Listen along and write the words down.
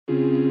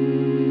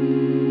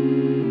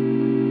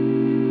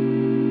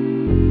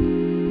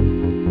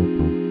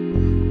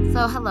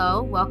So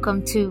hello,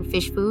 welcome to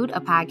Fish Food,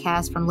 a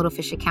podcast from Little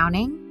Fish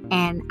Accounting.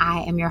 And I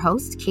am your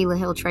host, Keila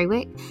Hill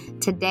Trawick.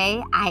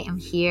 Today, I am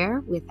here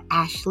with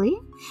Ashley.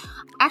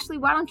 Ashley,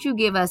 why don't you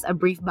give us a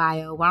brief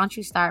bio? Why don't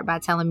you start by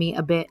telling me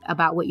a bit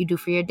about what you do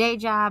for your day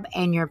job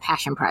and your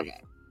passion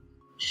project?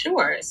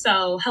 Sure.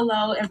 So,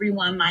 hello,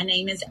 everyone. My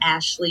name is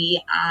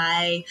Ashley.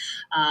 I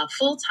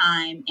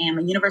full-time am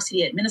a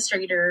university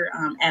administrator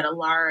at a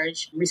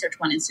large Research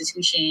One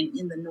institution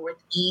in the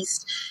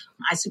Northeast.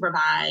 I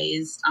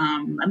supervise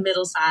a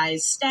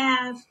middle-sized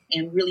staff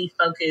and really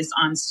focus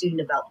on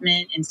student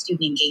development and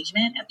student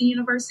engagement at the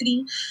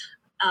university.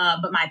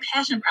 But my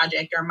passion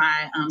project or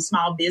my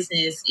small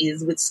business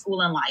is with School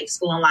and Life.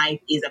 School and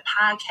Life is a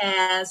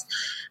podcast,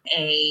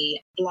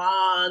 a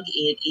blog.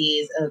 It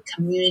is a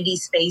community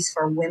space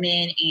for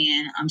women.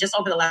 And just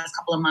over the last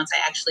couple of months,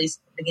 I actually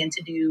began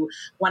to do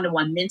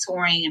one-to-one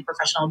mentoring and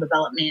professional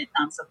development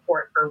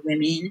support for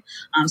women.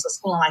 So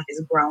School and Life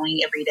is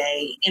growing every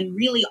day. And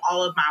really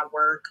all of my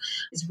work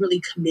is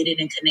really committed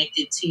and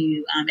connected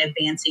to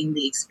advancing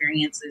the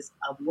experiences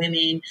of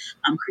women,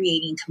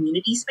 creating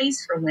community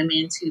space for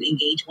women to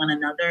engage one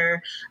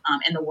another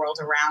and the world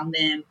around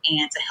them,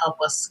 and to help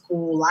us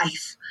school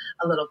life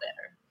a little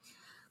better.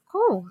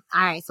 Cool.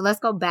 All right. So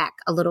let's go back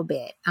a little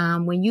bit.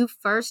 When you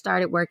first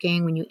started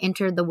working, when you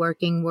entered the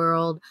working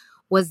world,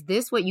 was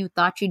this what you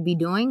thought you'd be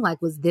doing?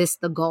 Like, was this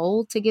the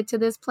goal to get to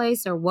this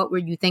place? Or what were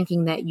you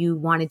thinking that you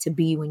wanted to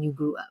be when you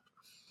grew up?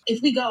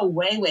 If we go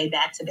way, way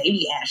back to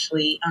baby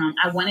Ashley,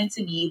 I wanted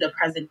to be the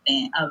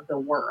president of the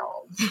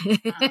world. So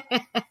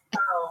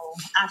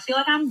I feel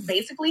like I'm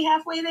basically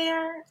halfway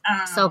there.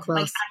 So close.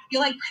 Like, I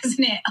feel like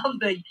president of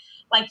the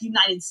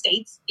United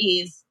States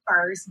is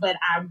first, but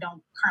I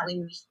don't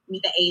currently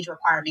meet the age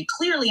requirement.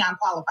 Clearly, I'm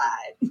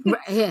qualified.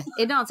 Right, yeah,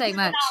 it don't take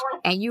much,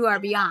 and you are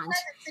beyond.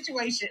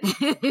 Situation.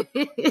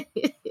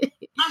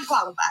 I'm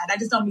qualified. I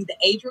just don't meet the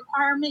age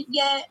requirement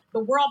yet. The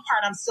world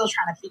part, I'm still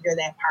trying to figure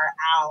that part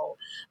out.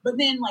 But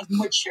then,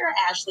 mature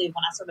Ashley,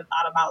 when I sort of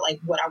thought about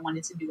what I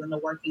wanted to do in the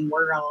working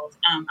world,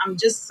 I'm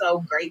just so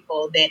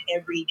grateful that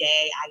every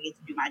day I get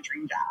to do my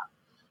dream job.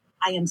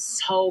 I am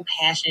so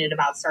passionate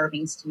about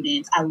serving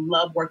students. I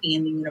love working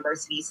in the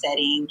university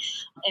setting.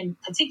 And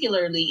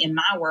particularly in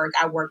my work,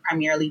 I work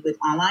primarily with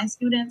online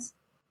students.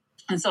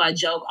 And so I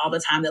joke all the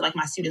time that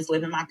my students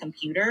live in my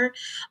computer.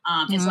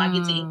 And so I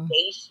get to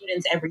engage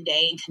students every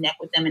day and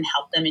connect with them and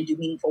help them and do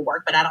meaningful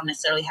work, but I don't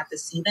necessarily have to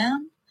see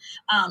them.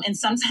 And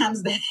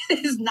sometimes that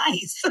is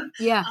nice.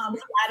 Yeah.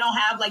 I don't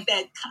have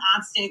that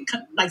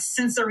constant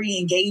sensory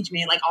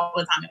engagement all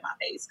the time in my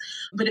face.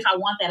 But if I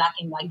want that, I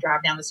can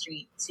drive down the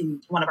street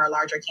to one of our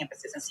larger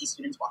campuses and see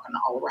students walking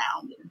all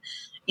around and,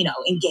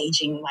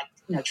 engaging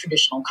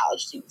traditional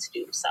college students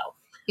do. So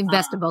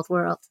best of both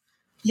worlds.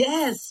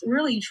 Yes,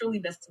 really, truly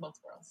best of both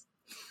worlds.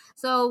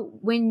 So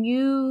when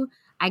you,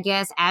 I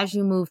guess, as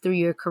you move through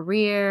your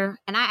career,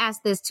 and I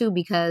asked this too,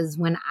 because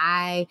when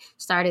I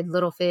started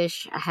Little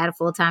Fish, I had a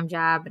full-time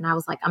job and I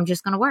was like, I'm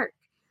just going to work.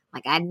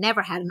 I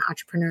never had an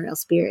entrepreneurial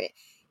spirit.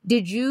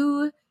 Did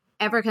you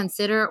ever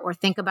consider or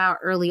think about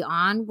early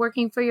on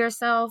working for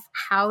yourself?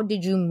 How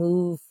did you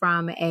move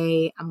from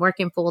I'm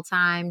working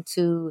full-time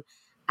to,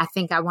 I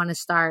think I want to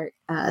start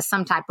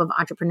some type of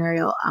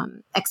entrepreneurial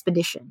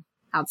expedition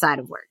outside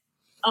of work?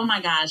 Oh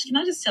my gosh. Can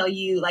I just tell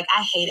you,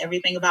 I hate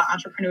everything about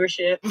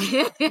entrepreneurship.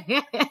 Still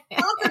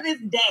to this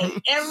day,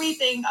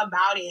 everything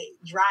about it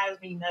drives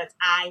me nuts.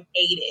 I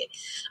hate it.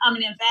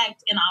 In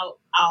fact, and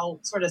I'll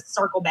sort of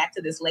circle back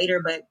to this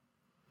later, but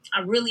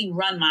I really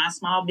run my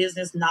small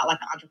business not like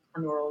an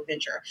entrepreneurial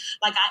venture.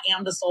 I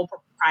am the sole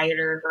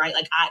proprietor, right?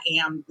 I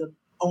am the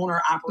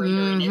owner, operator,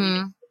 and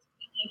everything.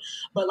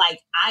 But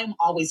I'm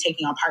always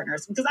taking on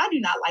partners because I do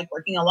not like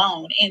working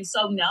alone. And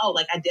so, no,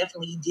 I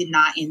definitely did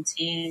not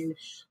intend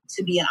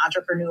to be an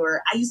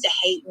entrepreneur. I used to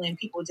hate when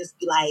people just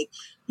be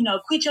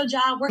quit your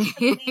job, work for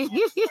the man,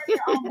 start your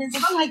own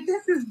business. I'm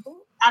this is,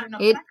 I don't know.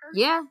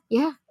 Yeah.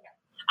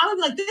 I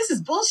would be this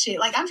is bullshit.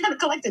 I'm trying to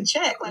collect a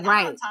check.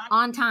 Right.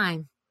 On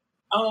time.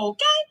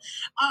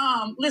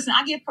 Okay. Listen,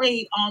 I get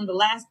paid on the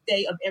last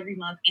day of every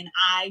month and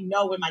I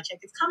know when my check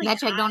is coming. That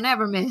check don't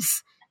never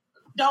miss.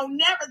 Don't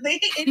never,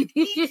 it,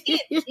 you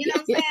know what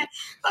I'm saying?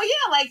 So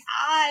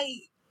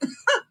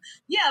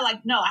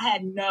no, I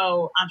had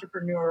no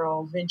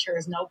entrepreneurial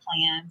ventures, no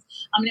plans.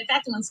 In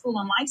fact, when School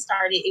and Life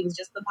started, it was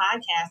just the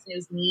podcast and it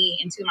was me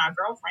and two of my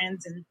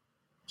girlfriends. And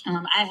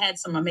I had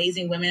some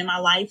amazing women in my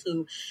life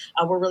who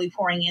were really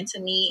pouring into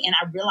me. And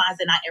I realized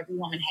that not every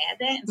woman had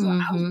that. And so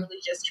I was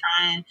really just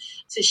trying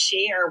to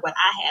share what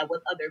I had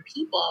with other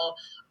people.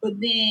 But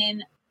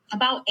then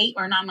about 8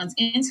 or 9 months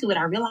into it,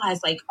 I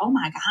realized oh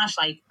my gosh,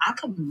 I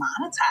could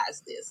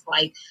monetize this.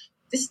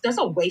 There's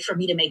a way for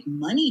me to make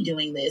money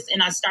doing this.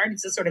 And I started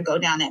to sort of go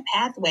down that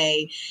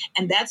pathway.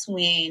 And that's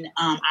when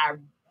I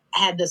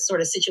had this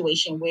sort of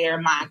situation where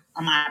my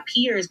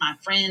peers, my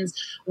friends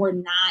were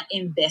not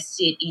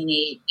invested in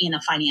it in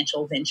a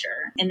financial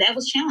venture. And that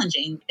was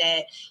challenging.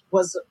 That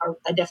was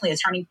definitely a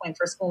turning point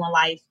for School and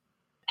Life.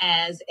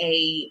 as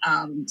a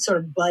sort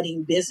of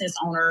budding business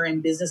owner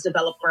and business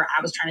developer,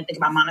 I was trying to think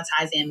about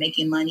monetizing and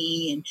making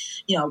money and,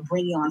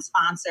 bringing on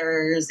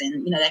sponsors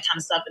and, that kind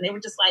of stuff. And they were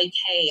just like,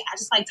 hey, I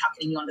just like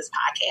talking to you on this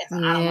podcast.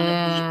 Yeah. I don't want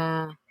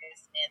to be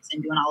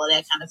and doing all of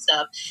that kind of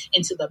stuff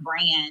into the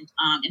brand.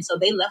 And so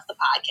they left the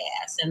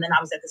podcast. And then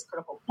I was at this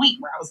critical point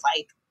where I was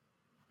like,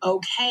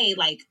 okay,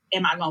 like,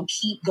 am I going to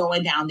keep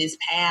going down this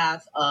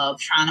path of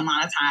trying to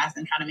monetize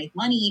and trying to make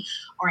money?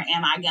 Or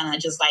am I going to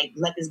just like,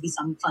 let this be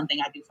some fun thing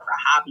I do for a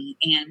hobby?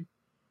 And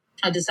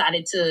I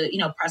decided to,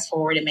 press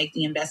forward and make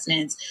the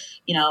investments,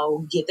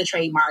 get the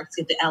trademarks,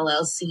 get the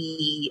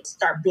LLC,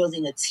 start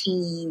building a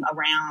team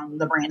around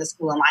the brand of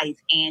School and Life.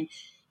 And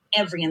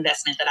every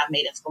investment that I've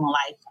made in School and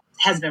Life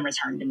has been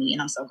returned to me.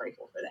 And I'm so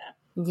grateful for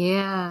that.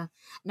 Yeah.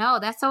 No,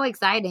 that's so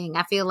exciting.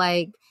 I feel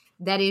like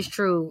that is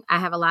true. I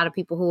have a lot of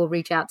people who will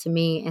reach out to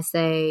me and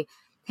say,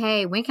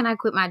 hey, when can I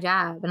quit my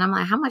job? And I'm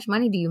like, how much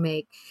money do you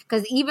make?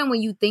 Because even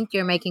when you think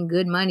you're making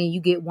good money, you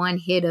get one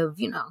hit of,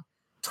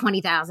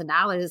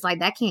 $20,000. It's like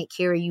that can't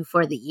carry you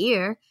for the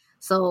year.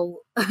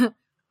 So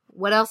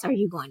what else are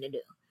you going to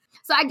do?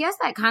 So I guess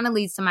that kind of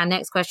leads to my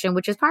next question,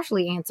 which is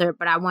partially answered,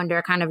 but I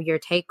wonder kind of your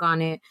take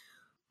on it.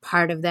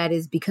 Part of that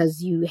is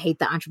because you hate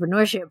the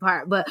entrepreneurship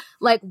part, but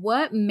like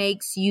what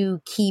makes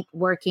you keep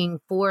working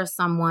for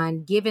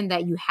someone, given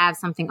that you have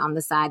something on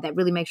the side that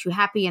really makes you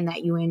happy and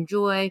that you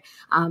enjoy?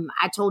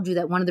 I told you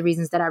that one of the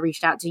reasons that I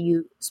reached out to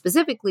you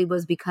specifically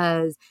was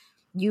because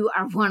you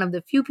are one of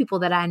the few people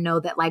that I know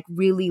that like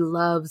really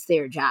loves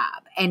their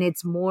job. And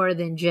it's more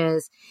than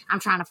just, I'm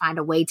trying to find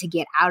a way to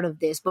get out of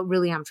this, but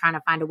really I'm trying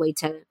to find a way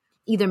to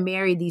either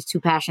marry these two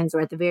passions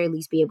or at the very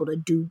least be able to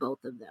do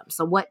both of them.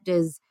 So what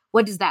does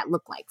that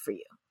look like for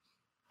you?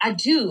 I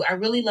do. I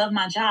really love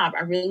my job.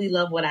 I really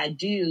love what I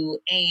do.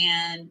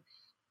 And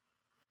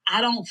I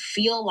don't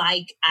feel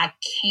like I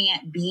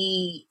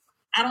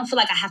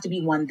have to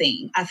be one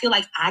thing. I feel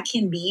like I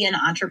can be an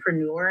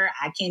entrepreneur.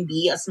 I can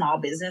be a small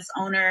business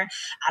owner.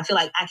 I feel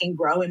like I can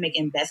grow and make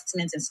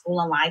investments in School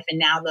and Life and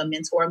now the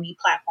Mentor Me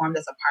platform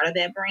that's a part of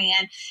that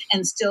brand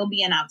and still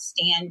be an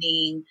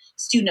outstanding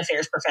student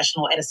affairs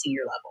professional at a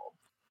senior level.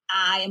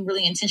 I am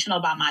really intentional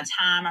about my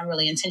time. I'm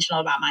really intentional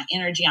about my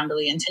energy. I'm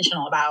really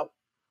intentional about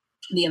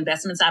the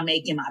investments I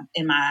make in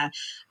my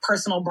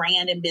personal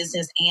brand and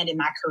business and in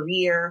my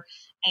career.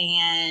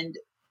 And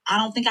I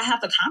don't think I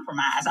have to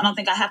compromise. I don't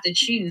think I have to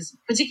choose,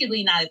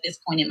 particularly not at this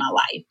point in my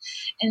life.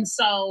 And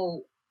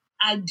so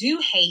I do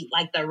hate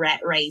like the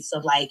rat race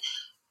of like,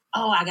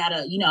 oh, I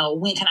gotta,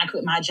 when can I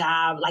quit my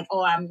job? Like,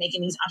 oh, I'm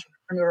making these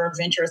entrepreneurial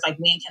ventures. Like,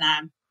 when can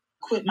I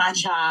quit my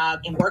job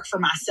and work for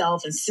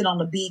myself and sit on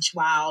the beach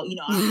while,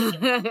 I'm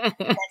making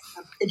a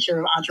picture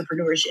of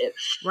entrepreneurship.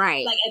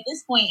 Right. Like at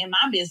this point in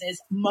my business,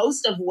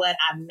 most of what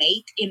I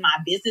make in my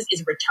business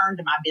is returned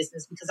to my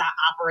business because I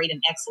operate in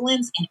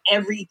excellence and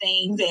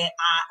everything that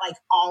I like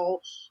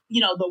all,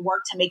 the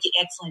work to make it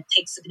excellent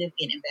takes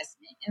significant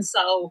investment. And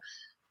so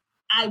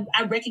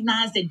I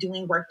recognize that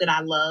doing work that I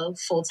love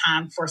full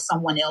time for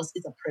someone else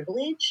is a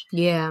privilege.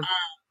 Yeah.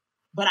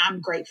 But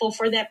I'm grateful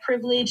for that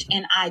privilege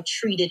and I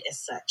treat it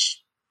as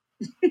such.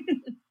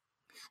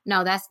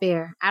 No, that's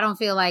fair. I don't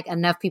feel like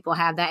enough people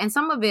have that. And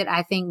some of it,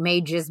 I think, may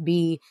just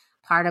be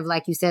part of,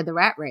 like you said, the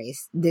rat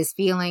race, this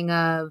feeling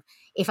of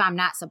if I'm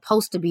not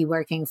supposed to be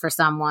working for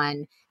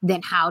someone,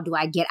 then how do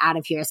I get out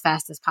of here as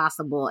fast as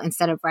possible?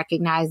 Instead of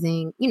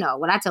recognizing,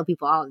 what I tell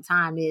people all the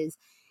time is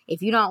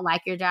if you don't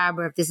like your job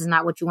or if this is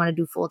not what you want to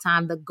do full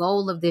time, the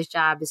goal of this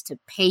job is to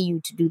pay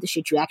you to do the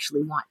shit you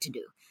actually want to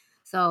do.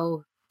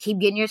 So keep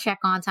getting your check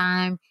on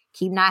time,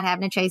 keep not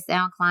having to chase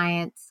down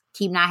clients,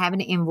 keep not having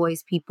to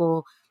invoice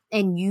people,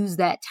 and use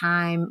that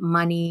time,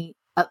 money,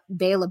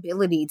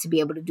 availability to be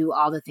able to do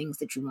all the things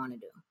that you want to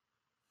do.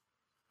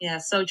 Yeah,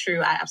 so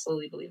true. I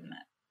absolutely believe in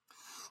that.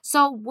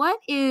 So what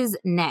is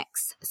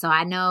next? So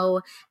I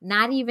know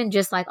not even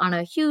just like on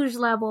a huge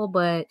level,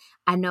 but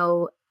I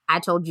know I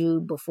told you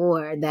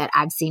before that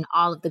I've seen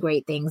all of the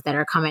great things that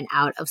are coming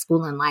out of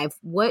School and Life.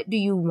 What do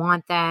you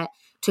want that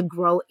to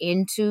grow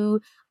into?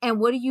 And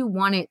what do you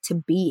want it to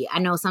be? I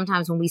know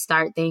sometimes when we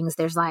start things,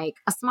 there's like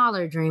a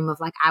smaller dream of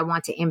like, I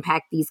want to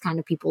impact these kind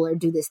of people or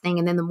do this thing.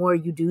 And then the more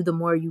you do, the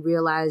more you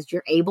realize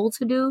you're able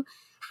to do.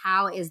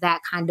 How is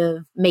that kind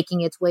of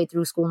making its way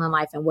through School and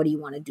Life? And what do you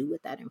want to do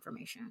with that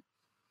information?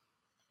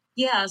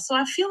 Yeah, so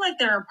I feel like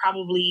there are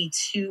probably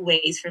two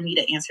ways for me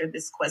to answer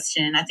this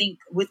question. I think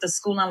with the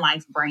School and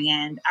Life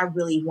brand, I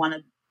really want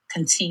to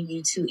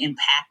continue to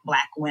impact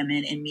Black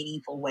women in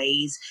meaningful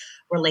ways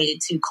related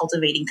to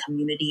cultivating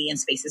community and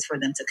spaces for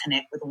them to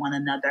connect with one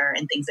another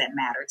and things that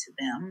matter to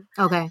them.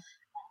 Okay.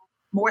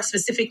 More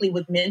specifically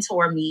with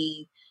Mentor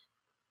Me,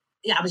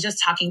 I was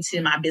just talking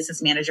to my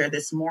business manager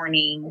this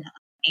morning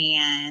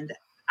and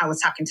I was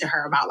talking to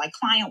her about like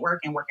client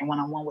work and working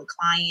one-on-one with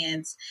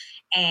clients.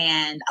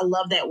 And I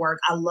love that work.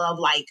 I love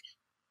like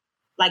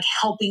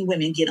helping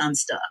women get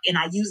unstuck. And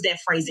I use that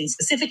phrasing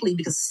specifically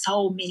because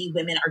so many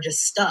women are just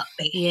stuck.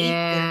 They hate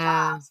their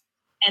jobs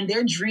and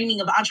they're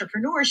dreaming of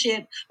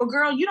entrepreneurship. But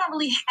girl, you don't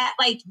really have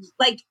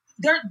like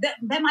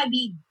that might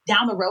be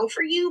down the road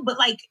for you, but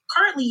like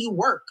currently you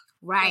work.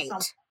 Right.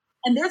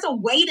 And there's a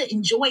way to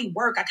enjoy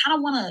work. I kind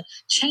of want to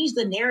change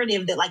the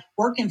narrative that like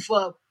working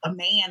for a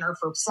man or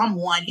for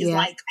someone is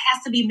like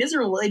has to be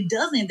miserable. It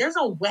doesn't. There's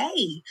a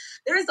way.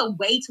 There is a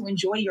way to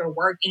enjoy your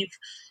work. And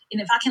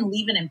if I can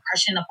leave an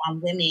impression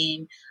upon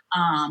women,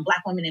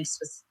 Black women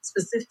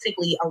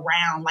specifically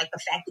around like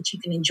the fact that you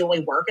can enjoy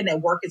work and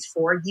that work is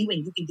for you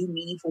and you can do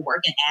meaningful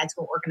work and add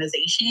to an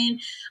organization,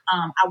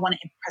 I want to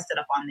impress it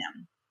upon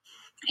them.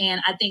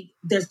 And I think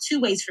there's two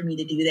ways for me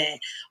to do that.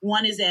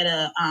 One is at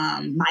a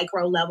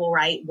micro level,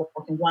 right?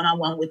 Working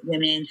one-on-one with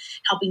women,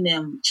 helping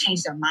them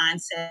change their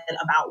mindset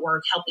about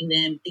work, helping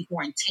them think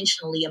more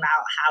intentionally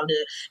about how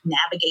to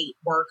navigate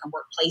work and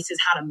workplaces,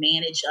 how to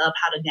manage up,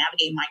 how to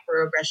navigate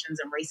microaggressions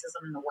and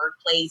racism in the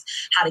workplace,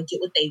 how to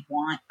get what they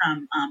want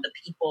from the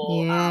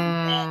people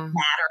that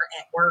matter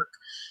at work.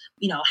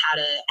 How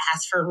to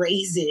ask for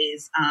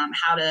raises,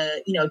 how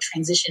to,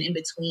 transition in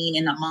between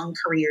and among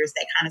careers,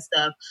 that kind of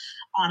stuff.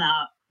 On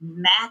a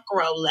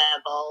macro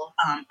level,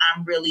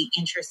 I'm really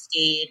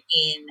interested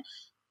in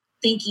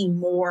thinking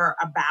more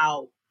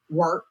about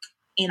work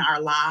in our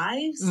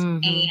lives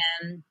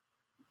and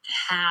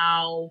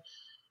how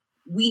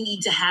we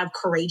need to have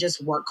courageous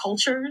work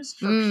cultures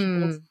for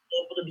people to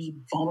be able to be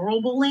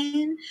vulnerable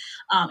in,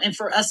 and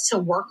for us to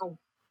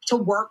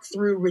work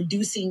through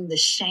reducing the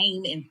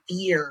shame and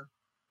fear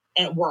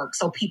at work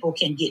so people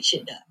can get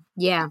shit done.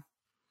 Yeah.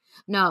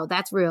 No,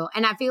 that's real.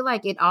 And I feel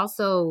like it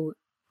also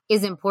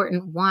is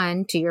important,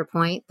 one, to your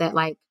point, that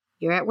like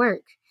you're at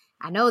work.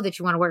 I know that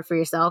you want to work for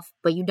yourself,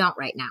 but you don't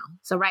right now.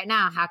 So right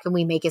now, how can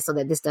we make it so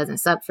that this doesn't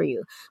suck for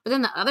you? But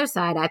then the other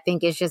side, I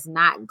think, is just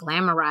not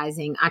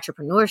glamorizing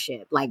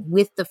entrepreneurship. Like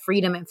with the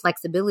freedom and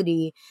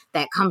flexibility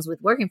that comes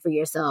with working for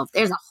yourself,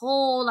 there's a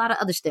whole lot of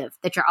other stuff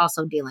that you're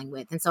also dealing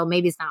with. And so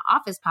maybe it's not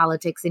office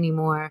politics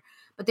anymore,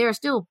 but there are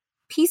still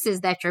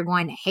pieces that you're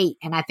going to hate.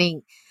 And I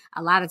think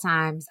a lot of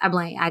times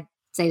I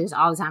say this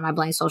all the time, I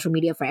blame social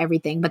media for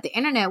everything, but the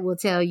internet will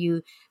tell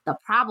you the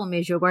problem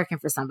is you're working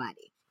for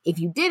somebody. If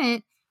you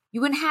didn't, you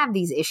wouldn't have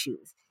these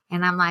issues.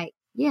 And I'm like,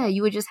 yeah,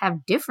 you would just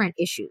have different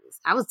issues.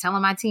 I was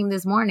telling my team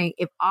this morning,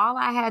 if all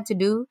I had to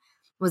do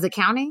was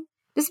accounting,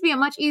 this would be a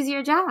much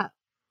easier job.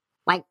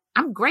 Like,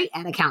 I'm great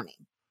at accounting.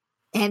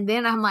 And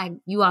then I'm like,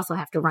 you also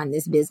have to run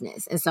this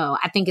business. And so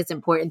I think it's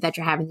important that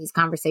you're having these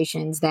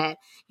conversations, that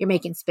you're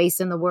making space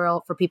in the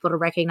world for people to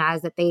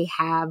recognize that they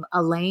have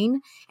a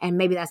lane. And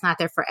maybe that's not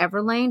their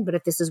forever lane, but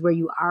if this is where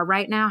you are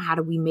right now, how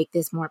do we make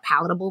this more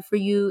palatable for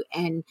you?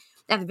 And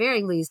at the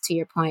very least, to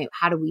your point,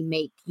 how do we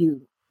make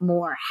you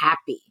more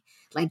happy?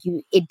 Like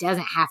it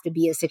doesn't have to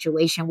be a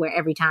situation where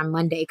every time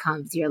Monday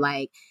comes, you're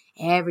like,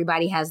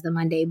 everybody has the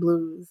Monday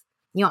blues.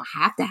 You don't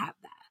have to have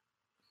that.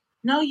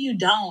 No, you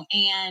don't.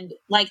 And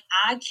like,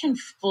 I can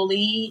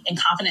fully and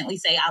confidently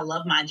say I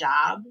love my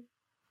job,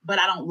 but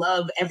I don't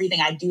love everything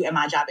I do at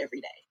my job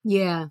every day.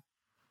 Yeah.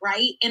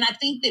 Right. And I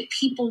think that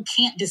people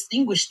can't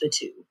distinguish the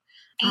two.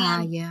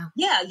 And yeah,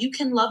 you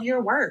can love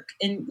your work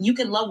and you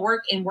can love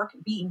work and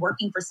be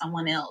working for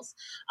someone else.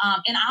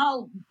 And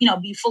I'll,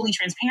 be fully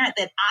transparent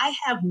that I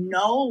have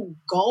no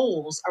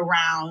goals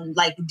around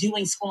like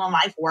doing school and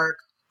life work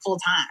full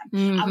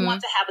time. I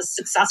want to have a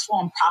successful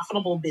and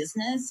profitable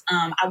business.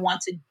 I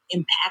want to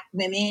impact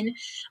women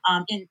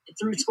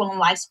through school and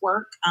life's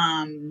work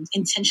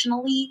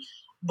intentionally.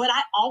 But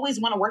I always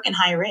want to work in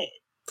higher ed.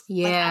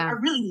 Yeah, like, I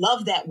really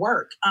love that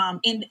work.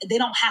 And they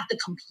don't have to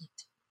compete.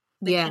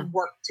 They can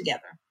work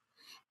together.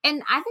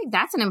 And I think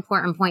that's an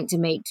important point to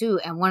make too.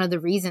 And one of the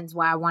reasons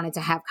why I wanted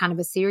to have kind of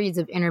a series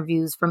of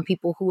interviews from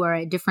people who are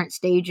at different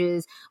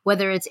stages,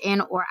 whether it's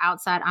in or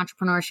outside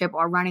entrepreneurship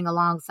or running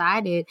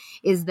alongside it,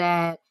 is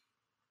that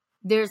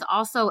there's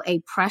also a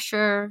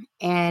pressure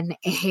and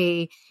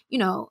a,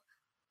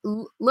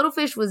 Little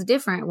Fish was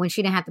different when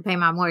she didn't have to pay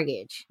my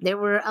mortgage. There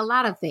were a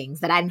lot of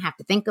things that I didn't have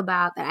to think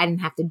about, that I didn't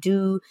have to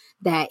do,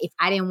 that if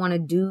I didn't want to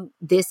do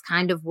this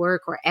kind of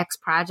work or X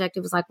project,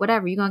 it was like,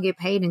 whatever, you're going to get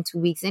paid in 2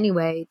 weeks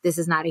anyway. This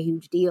is not a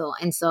huge deal.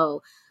 And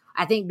so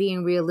I think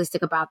being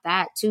realistic about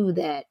that too,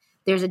 that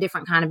there's a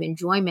different kind of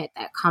enjoyment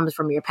that comes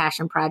from your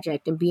passion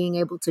project, and being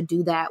able to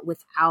do that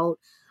without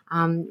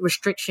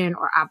restriction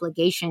or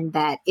obligation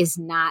that is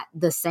not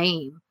the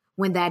same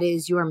when that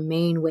is your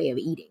main way of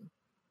eating.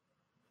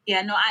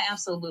 Yeah, no, I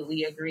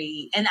absolutely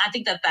agree. And I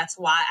think that that's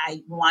why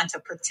I want to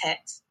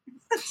protect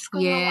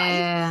school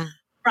life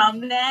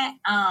from that.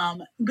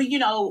 But,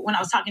 when I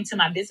was talking to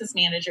my business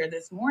manager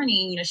this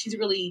morning, she's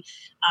really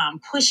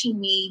pushing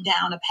me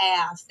down a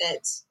path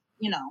that's,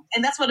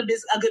 and that's what a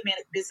good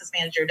business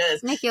manager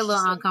does. Make you a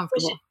little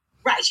uncomfortable.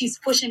 Right. She's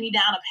pushing me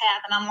down a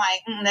path and I'm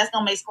like, that's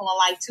going to make school of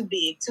life too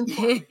big, too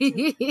corporate.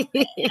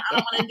 I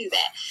don't want to do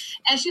that.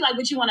 And she's like,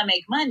 but you want to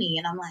make money.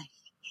 And I'm like,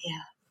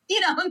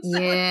 yeah.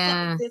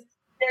 So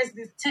there's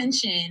this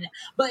tension,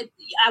 but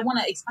I want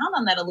to expound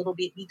on that a little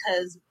bit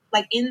because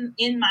like in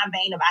my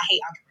vein of I hate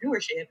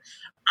entrepreneurship,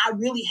 I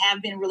really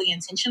have been really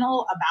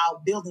intentional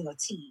about building a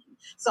team.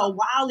 So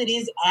while it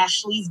is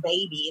Ashley's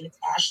baby and it's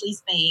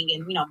Ashley's thing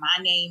and,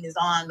 my name is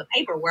on the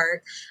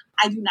paperwork,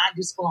 I do not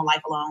do School and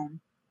Life alone.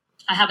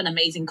 I have an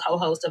amazing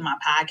co-host of my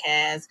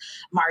podcast,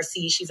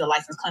 Marcy. She's a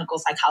licensed clinical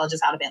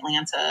psychologist out of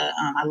Atlanta.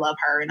 I love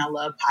her and I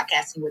love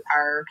podcasting with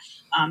her.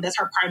 That's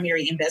her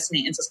primary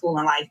investment into School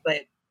and Life,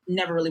 but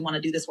never really want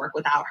to do this work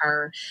without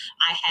her.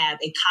 I have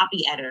a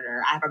copy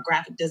editor. I have a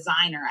graphic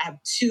designer. I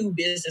have 2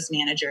 business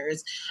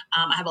managers.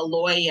 I have a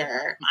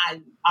lawyer.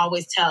 I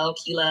always tell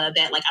Keela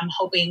that like I'm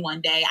hoping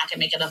one day I can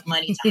make enough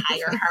money to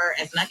hire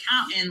her as an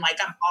accountant. Like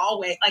I'm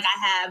always like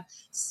I have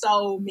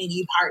so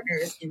many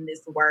partners in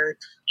this work,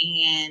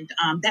 and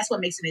that's what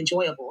makes it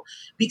enjoyable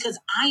because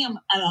I am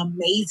an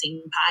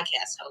amazing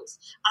podcast host.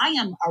 I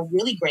am a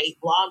really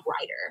great blog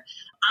writer.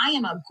 I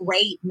am a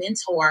great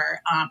mentor,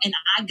 and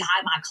I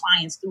guide my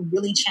clients through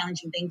really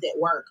challenging things at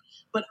work.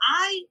 But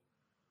I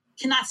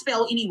cannot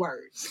spell any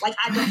words. Like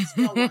I don't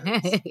spell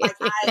words. Like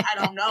I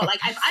don't know. Like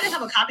if I didn't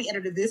have a copy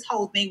editor, this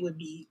whole thing would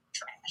be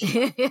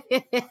trash.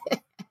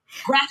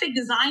 Graphic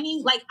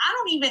designing, like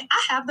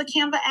I have the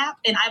Canva app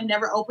and I've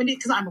never opened it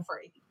because I'm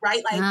afraid.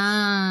 Right? Like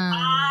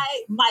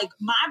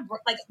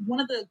like one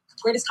of the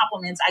greatest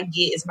compliments I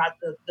get is about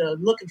the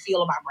look and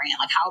feel of my brand,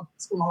 like how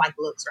School and Life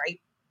looks,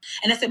 right?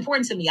 And that's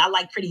important to me. I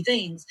like pretty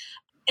things.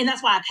 And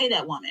that's why I pay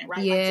that woman,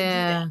 right? Yeah. Like to do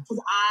that.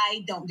 Because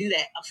I don't do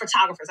that.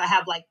 Photographers, I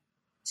have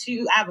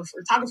a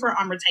photographer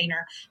on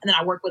retainer, and then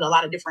I work with a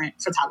lot of different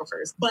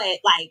photographers. But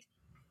like,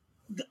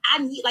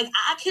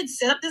 I could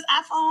set up this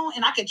iPhone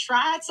and I could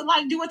try to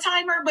like do a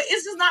timer, but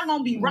it's just not going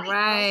to be right.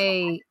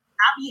 Right. So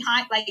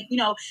I'm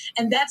behind,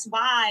 and that's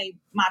why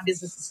my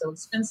business is so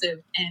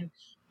expensive. And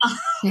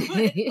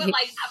but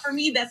like for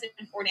me, that's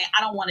important.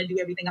 I don't want to do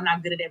everything. I'm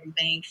not good at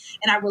everything.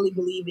 And I really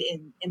believe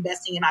in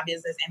investing in my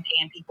business and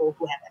paying people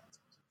who have that.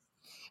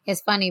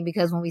 It's funny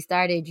because when we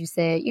started, you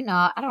said,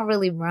 I don't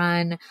really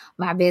run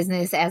my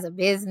business as a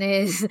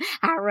business.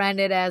 I run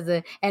it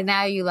and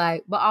now you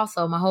like, but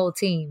also my whole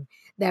team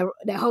that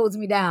holds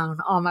me down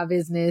on my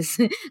business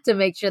to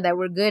make sure that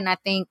we're good. And I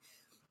think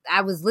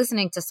I was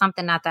listening to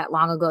something not that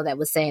long ago that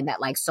was saying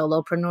that like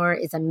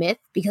solopreneur is a myth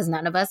because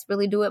none of us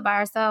really do it by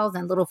ourselves.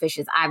 And Little Fish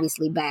is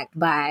obviously backed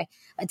by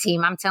a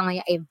team. I'm telling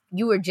you, if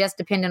you were just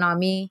dependent on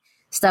me,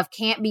 stuff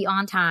can't be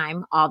on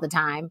time all the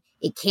time.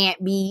 It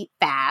can't be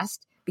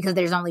fast because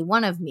there's only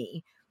one of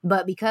me.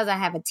 But because I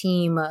have a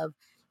team of,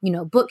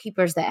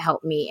 bookkeepers that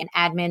help me, an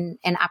admin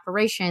and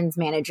operations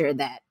manager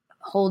that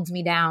holds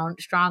me down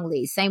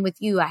strongly. Same with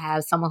you. I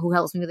have someone who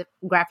helps me with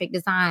graphic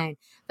design,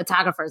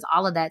 photographers,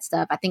 all of that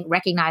stuff. I think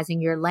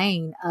recognizing your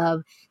lane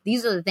of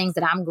these are the things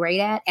that I'm great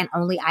at and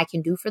only I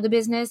can do for the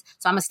business.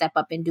 So I'm gonna step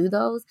up and do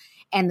those.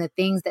 And the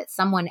things that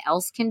someone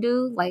else can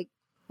do, like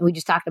we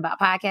just talked about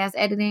podcast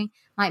editing,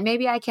 like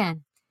maybe I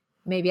can,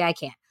 maybe I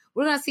can't.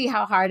 We're going to see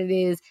how hard it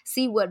is,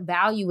 see what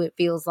value it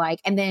feels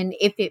like. And then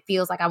if it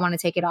feels like I want to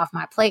take it off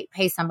my plate,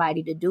 pay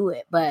somebody to do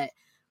it. But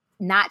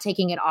not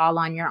taking it all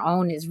on your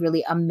own is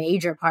really a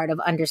major part of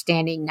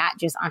understanding not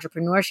just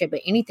entrepreneurship,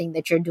 but anything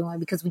that you're doing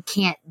because we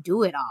can't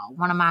do it all.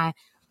 One of my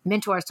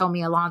mentors told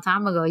me a long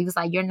time ago, he was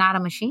like, you're not a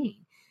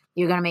machine.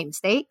 You're going to make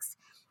mistakes.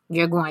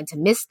 You're going to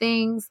miss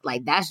things.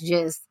 Like that's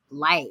just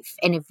life.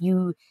 And if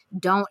you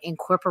don't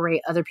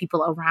incorporate other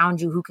people around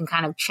you who can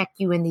kind of check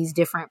you in these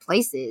different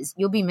places,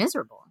 you'll be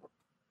miserable.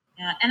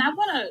 Yeah, and I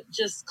want to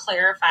just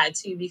clarify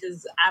too,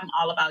 because I'm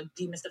all about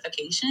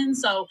demystification.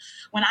 So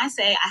when I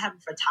say I have a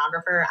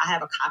photographer, I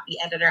have a copy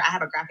editor, I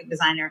have a graphic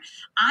designer,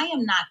 I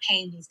am not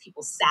paying these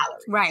people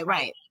salaries.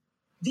 Right.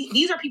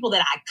 These are people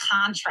that I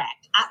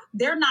contract.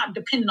 They're not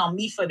dependent on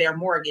me for their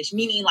mortgage,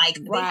 meaning like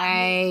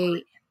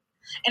right.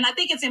 And I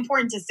think it's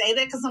important to say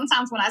that because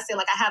sometimes when I say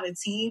like I have a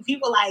team,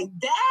 people are like,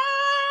 dang,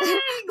 look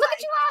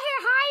at you out here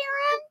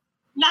hiring.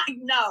 Like,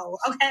 no,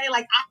 okay,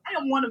 like I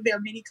am one of their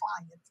many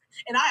clients.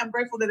 And I am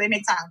grateful that they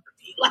make time for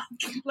me. Like,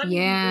 let me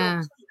be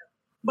real.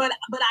 But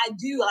I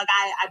do, like,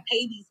 I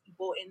pay these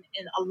people, and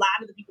a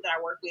lot of the people that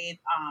I work with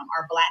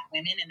are Black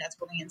women, and that's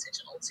really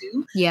intentional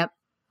too. Yep.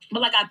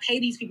 But like, I pay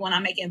these people, and I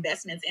make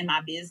investments in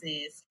my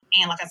business,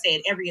 and like I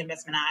said, every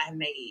investment I have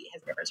made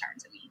has been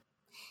returned to me.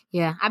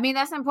 Yeah, I mean,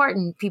 that's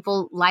important.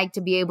 People like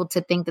to be able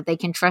to think that they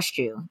can trust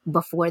you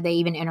before they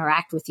even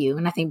interact with you.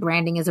 And I think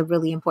branding is a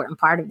really important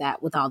part of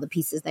that with all the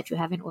pieces that you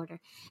have in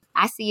order.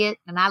 I see it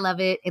and I love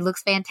it. It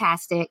looks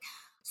fantastic.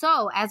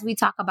 So as we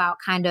talk about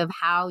kind of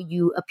how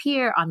you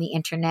appear on the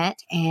internet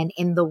and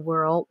in the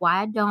world,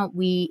 why don't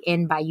we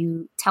end by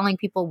you telling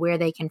people where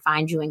they can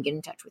find you and get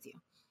in touch with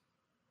you?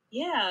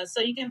 Yeah,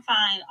 so you can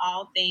find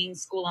all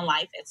things School and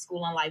Life at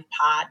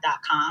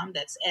schoolandlifepod.com.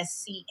 That's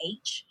SCHOOLIN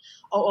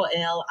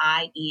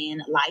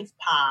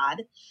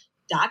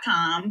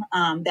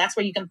lifepod.com. That's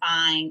where you can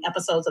find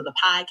episodes of the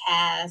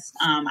podcast.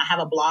 I have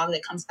a blog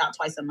that comes out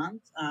twice a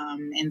month.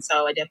 And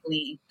so I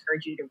definitely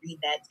encourage you to read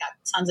that. It's got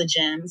tons of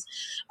gems.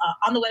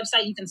 On the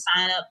website, you can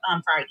sign up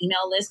for our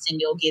email list and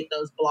you'll get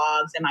those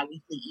blogs and my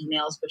weekly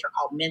emails, which are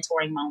called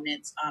Mentoring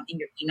Moments, in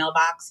your email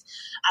box.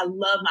 I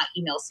love my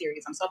email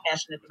series. I'm so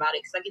passionate about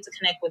it because I get to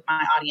connect with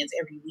my audience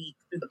every week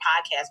through the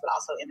podcast, but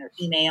also in their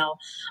email.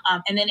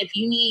 And then if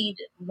you need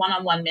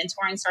one-on-one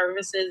mentoring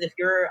services, if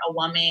you're a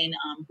woman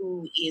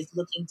who is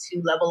looking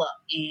to level up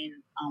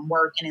in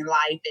work and in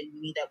life, and you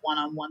need that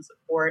one-on-one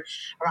support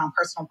around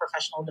personal and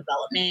professional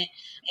development.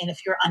 And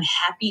if you're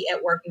unhappy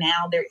at work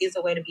now, there is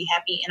a way to be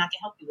happy, and I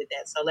can help you with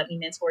that. So let me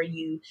mentor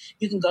you.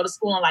 You can go to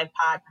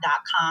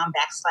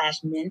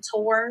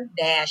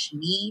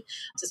schoolandlifepod.com/mentor-me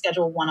to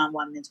schedule a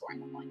one-on-one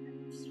mentoring appointment.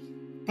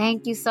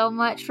 Thank you so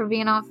much for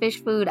being on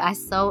Fish Food. I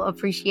so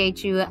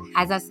appreciate you.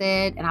 As I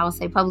said, and I will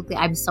say publicly,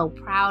 I'm so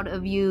proud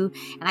of you,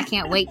 and I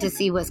can't wait to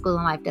see what School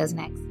and Life does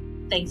next.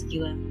 Thanks,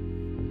 Keelan.